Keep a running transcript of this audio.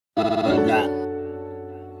Hey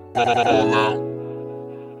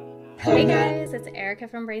guys, it's Erica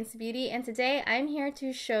from Brains to Beauty, and today I'm here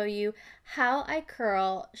to show you how I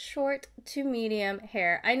curl short to medium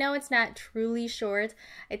hair. I know it's not truly short.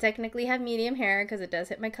 I technically have medium hair because it does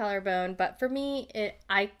hit my collarbone, but for me,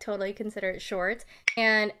 I totally consider it short.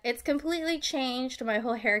 And it's completely changed. My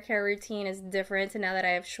whole hair care routine is different now that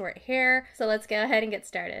I have short hair. So let's go ahead and get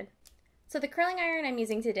started. So the curling iron I'm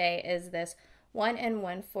using today is this 1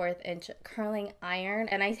 1/4 inch curling iron,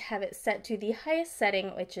 and I have it set to the highest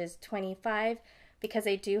setting, which is 25, because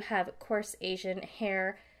I do have coarse Asian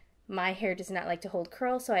hair. My hair does not like to hold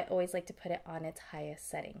curl, so I always like to put it on its highest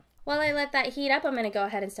setting. While I let that heat up, I'm going to go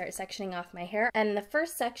ahead and start sectioning off my hair. And the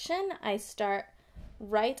first section, I start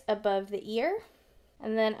right above the ear,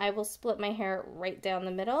 and then I will split my hair right down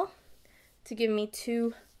the middle to give me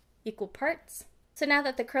 2 equal parts. So now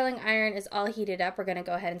that the curling iron is all heated up, we're going to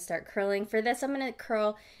go ahead and start curling. For this, I'm going to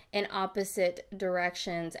curl in opposite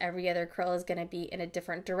directions. Every other curl is going to be in a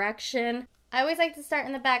different direction. I always like to start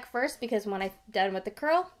in the back first because when I'm done with the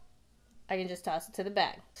curl, I can just toss it to the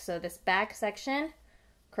back. So this back section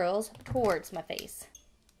curls towards my face.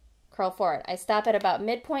 Curl forward. I stop at about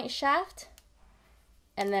midpoint shaft,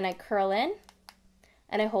 and then I curl in,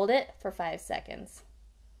 and I hold it for 5 seconds.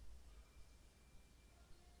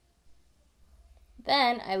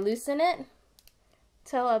 Then I loosen it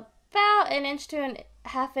till about 1 inch to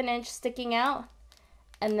 1/2 inch sticking out,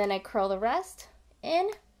 and then I curl the rest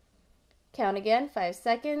in, count again, 5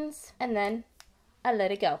 seconds, and then I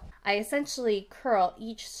let it go. I essentially curl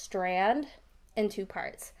each strand in 2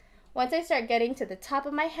 parts. Once I start getting to the top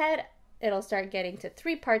of my head, it'll start getting to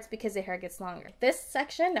 3 parts because the hair gets longer. This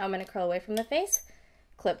section, now I'm going to curl away from the face,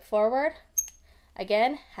 clip forward,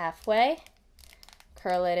 again, halfway,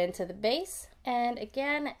 curl it into the base, and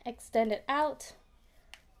again, extend it out.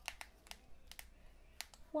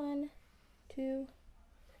 1, 2.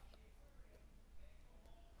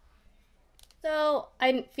 So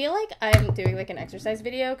I feel like I'm doing like an exercise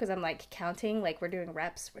video because I'm like counting, like we're doing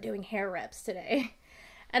reps, we're doing hair reps today.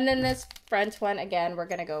 And then this front one, again, we're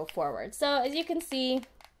gonna go forward. So as you can see,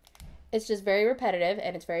 it's just very repetitive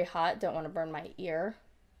and it's very hot. Don't want to burn my ear.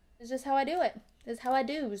 It's just how I do it. This is how I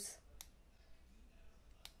do's.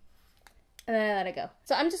 And then I let it go.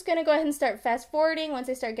 So I'm just going to go ahead and start fast forwarding once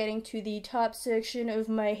I start getting to the top section of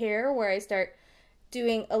my hair, where I start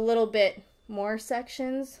doing a little bit more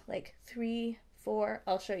sections, like 3, 4.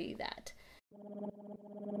 I'll show you that.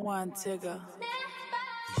 1 to go.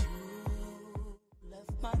 You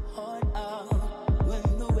left my heart out when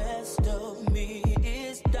the rest of me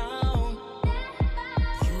is down.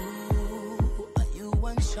 You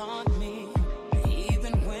enchant me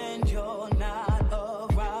even when you're not.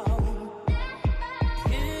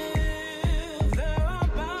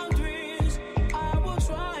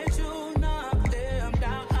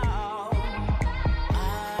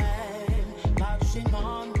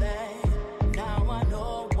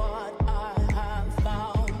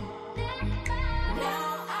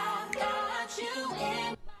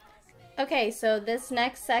 Okay, so this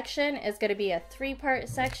next section is going to be a 3-part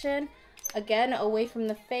section. Again, away from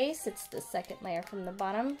the face, it's the second layer from the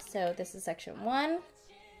bottom. So this is section 1.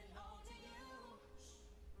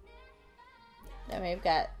 Then we've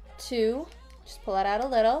got 2. Just pull it out a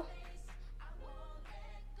little.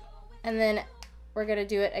 And then we're going to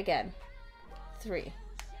do it again. 3.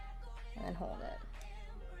 And then hold it.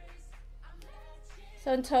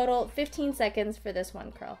 So in total, 15 seconds for this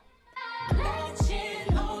one curl.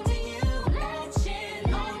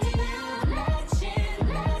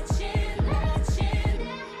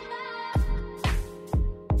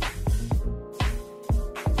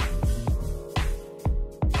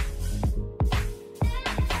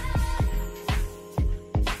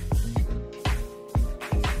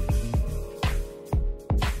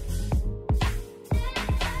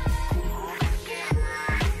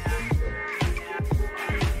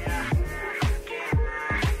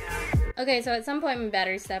 Okay, so at some point my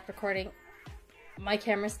battery stopped recording. My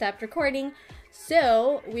camera stopped recording.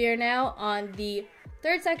 So we are now on the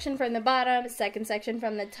 3rd section from the bottom, 2nd section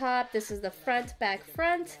from the top. This is the front, back,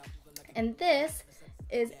 front. And this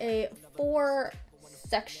is a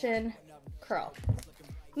 4-section curl.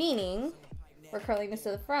 Meaning, we're curling this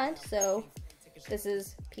to the front. So this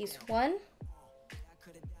is piece 1.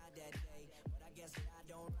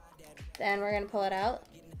 Then we're going to pull it out.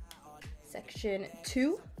 Section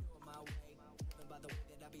 2.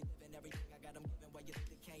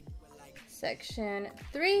 Section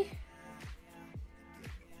 3,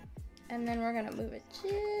 and then we're gonna move it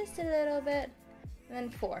just a little bit, and then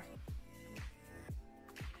 4.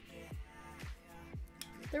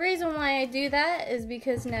 The reason why I do that is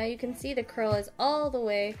because now you can see the curl is all the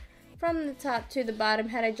way from the top to the bottom.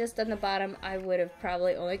 Had I just done the bottom, I would have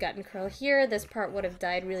probably only gotten curl here. This part would have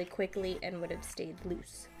died really quickly and would have stayed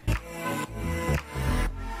loose.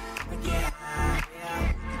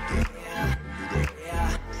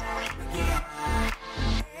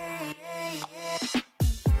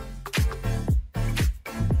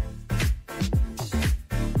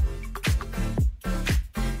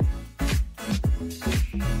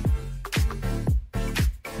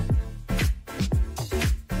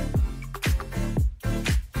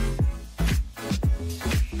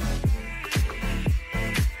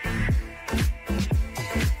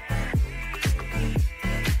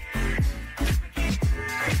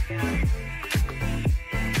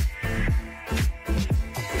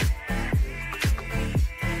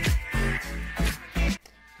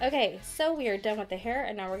 Okay, so we are done with the hair,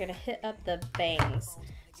 and now we're gonna hit up the bangs.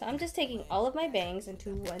 So I'm just taking all of my bangs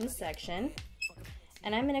into one section,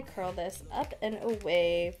 and I'm gonna curl this up and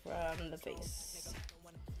away from the face.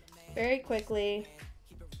 Very quickly,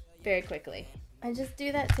 very quickly. I just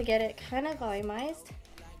do that to get it kind of volumized,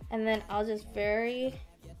 and then I'll just very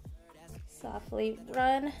softly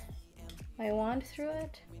run my wand through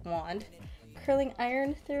it. Curling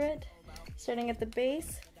iron through it, starting at the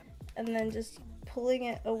base, and then just pulling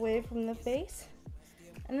it away from the face,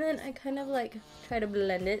 and then I kind of like try to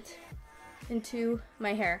blend it into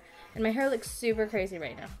my hair, and my hair looks super crazy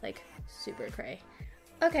right now, like super cray.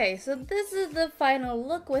 Okay, so this is the final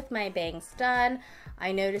look with my bangs done.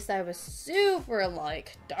 I noticed I was super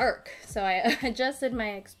like dark, so I adjusted my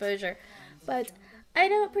exposure, but I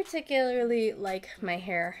don't particularly like my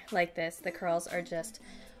hair like this. The curls are just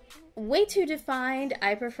way too defined.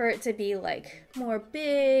 I prefer it to be like more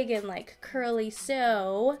big and like curly.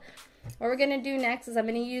 So what we're gonna do next is I'm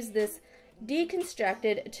gonna use this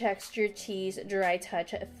deconstructed texture Tease dry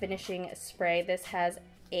touch finishing spray. This has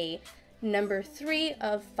a number 3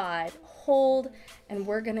 of 5 hold, and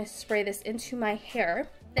we're gonna spray this into my hair.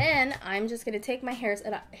 Then I'm just gonna take my hands,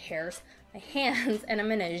 and I'm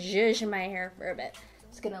gonna zhuzh my hair for a bit.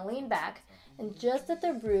 Just gonna lean back, and just at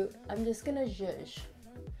the root, I'm just gonna zhuzh.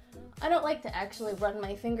 I don't like to actually run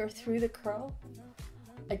my finger through the curl.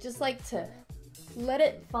 I just like to let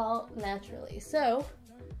it fall naturally. So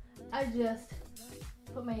I just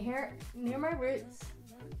put my hair near my roots.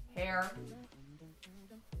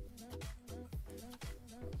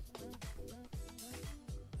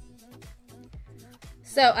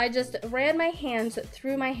 So I just ran my hands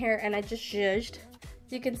through my hair and I just zhuzhed.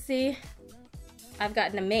 As you can see, I've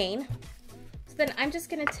gotten a mane. So then I'm just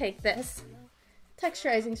gonna take this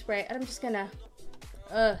texturizing spray and I'm just gonna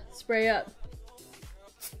spray up.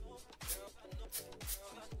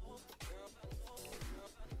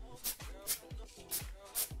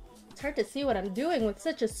 It's hard to see what I'm doing with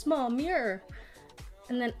such a small mirror.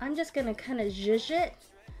 And then I'm just gonna kind of zhuzh it.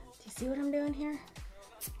 Do you see what I'm doing here?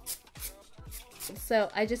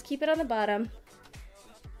 So I just keep it on the bottom,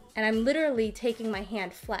 and I'm literally taking my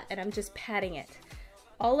hand flat and I'm just patting it.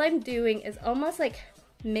 All I'm doing is almost like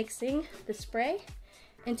mixing the spray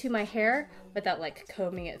into my hair without like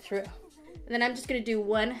combing it through. And then I'm just gonna do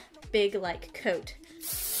one big like coat.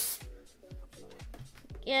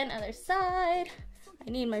 Again, other side. I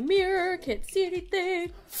need my mirror, can't see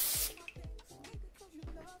anything.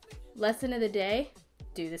 Lesson of the day,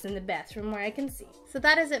 do this in the bathroom where I can see. So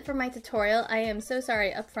that is it for my tutorial. I am so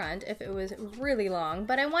sorry up front if it was really long,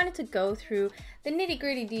 but I wanted to go through the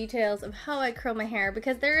nitty-gritty details of how I curl my hair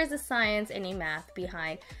because there is a science and a math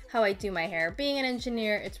behind how I do my hair. Being an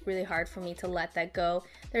engineer, it's really hard for me to let that go.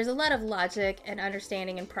 There's a lot of logic and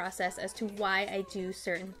understanding and process as to why I do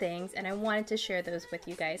certain things, and I wanted to share those with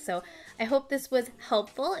you guys. So I hope this was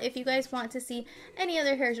helpful. If you guys want to see any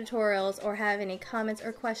other hair tutorials or have any comments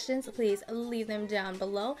or questions, please leave them down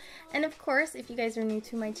below. And of course, if you guys are new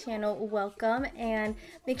to my channel, welcome, and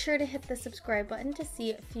make sure to hit the subscribe button to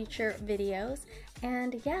see future videos.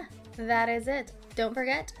 And yeah, that is it. Don't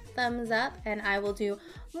forget, thumbs up, and I will do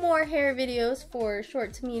more hair videos for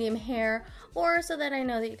short to medium hair, or so that I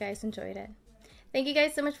know that you guys enjoyed it. Thank you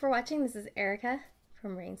guys so much for watching. This is Erica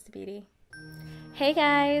from Brains to Beauty. Hey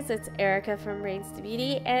guys, it's Erica from Brains to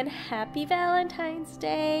Beauty, and happy Valentine's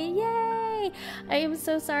Day! Yay! I am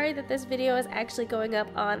so sorry that this video is actually going up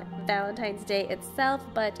on Valentine's Day itself,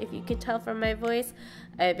 but if you could tell from my voice,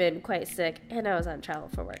 I've been quite sick and I was on travel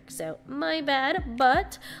for work, so my bad.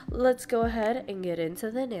 But let's go ahead and get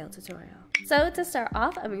into the nail tutorial. So to start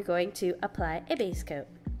off, I'm going to apply a base coat.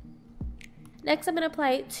 Next, I'm going to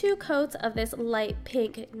apply 2 coats of this light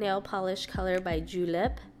pink nail polish color by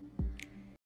Julep.